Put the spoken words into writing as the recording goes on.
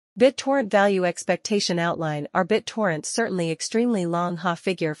BitTorrent value expectation outline. Our BitTorrent certainly extremely long haul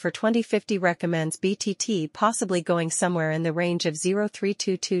figure for 2050 recommends BTT possibly going somewhere in the range of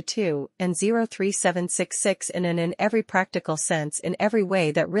 0.3222 and 0.3766 in every practical sense in every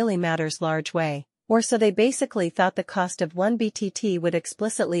way that really matters large way. Or so they basically thought the cost of 1 BTT would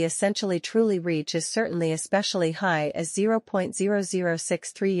explicitly essentially truly reach is certainly especially high as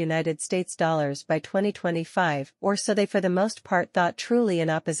 0.0063 United States dollars by 2025, or so they for the most part thought truly in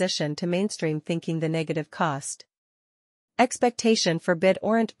opposition to mainstream thinking the negative cost. Expectation for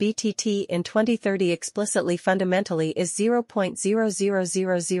Bittorrent BTT in 2030 explicitly fundamentally is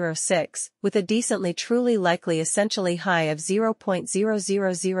 0.00006, with a decently truly likely essentially high of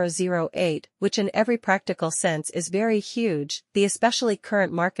 0.00008, which in every practical sense is very huge. The especially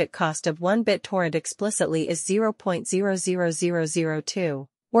current market cost of 1 BitTorrent explicitly is 0.00002.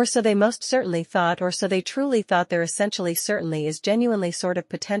 Or so they most certainly thought, or so they truly thought. There essentially certainly is genuinely sort of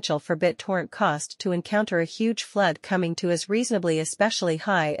potential for BitTorrent cost to encounter a huge flood coming to as reasonably especially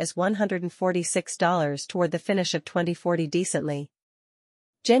high as $146 toward the finish of 2040 decently.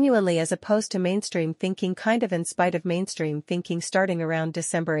 Genuinely as opposed to mainstream thinking kind of in spite of mainstream thinking starting around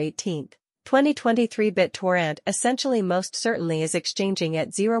December 18, 2023 BitTorrent essentially most certainly is exchanging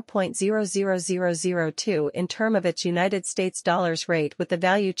at 0.00002 in term of its United States dollars rate with the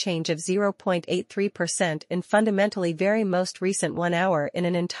value change of 0.83% in fundamentally very most recent 1 hour in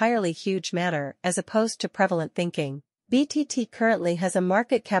an entirely huge manner as opposed to prevalent thinking. BTT currently has a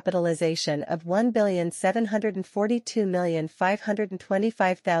market capitalization of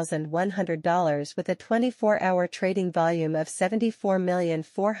 $1,742,525,100 with a 24-hour trading volume of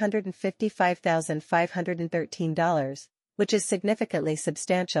 $74,455,513, which is significantly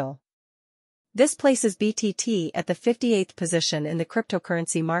substantial. This places BTT at the 58th position in the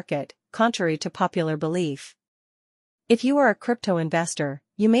cryptocurrency market, contrary to popular belief. If you are a crypto investor,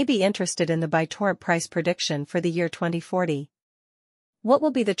 you may be interested in the BitTorrent price prediction for the year 2040. What will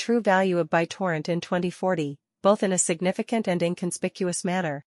be the true value of BitTorrent in 2040, both in a significant and inconspicuous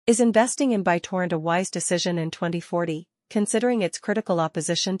manner? Is investing in BitTorrent a wise decision in 2040, considering its critical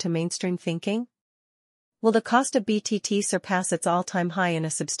opposition to mainstream thinking? Will the cost of BTT surpass its all-time high in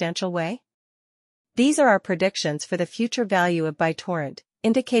a substantial way? These are our predictions for the future value of BitTorrent,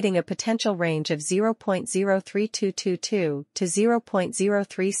 indicating a potential range of 0.03222 to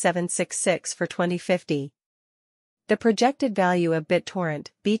 0.03766 for 2050. The projected value of BitTorrent,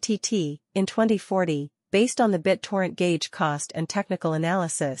 BTT, in 2040, based on the BitTorrent gauge cost and technical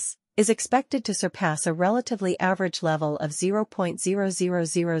analysis, is expected to surpass a relatively average level of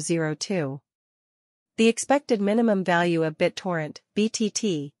 0.00002. The expected minimum value of BitTorrent,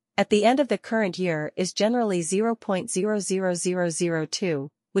 BTT, at the end of the current year is generally 0.00002,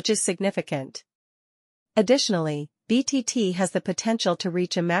 which is significant. Additionally, BTT has the potential to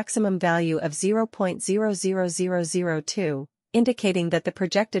reach a maximum value of 0.00002, indicating that the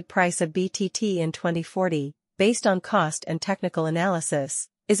projected price of BTT in 2040, based on cost and technical analysis,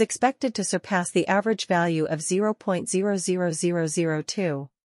 is expected to surpass the average value of 0.00002.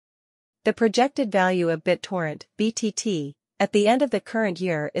 The projected value of BitTorrent, BTT, at the end of the current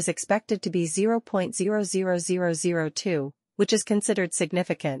year is expected to be 0.00002, which is considered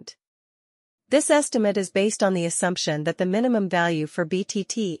significant. This estimate is based on the assumption that the minimum value for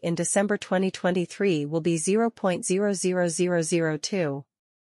BTT in December 2023 will be 0.00002.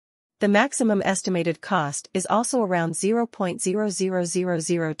 The maximum estimated cost is also around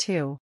 0.00002.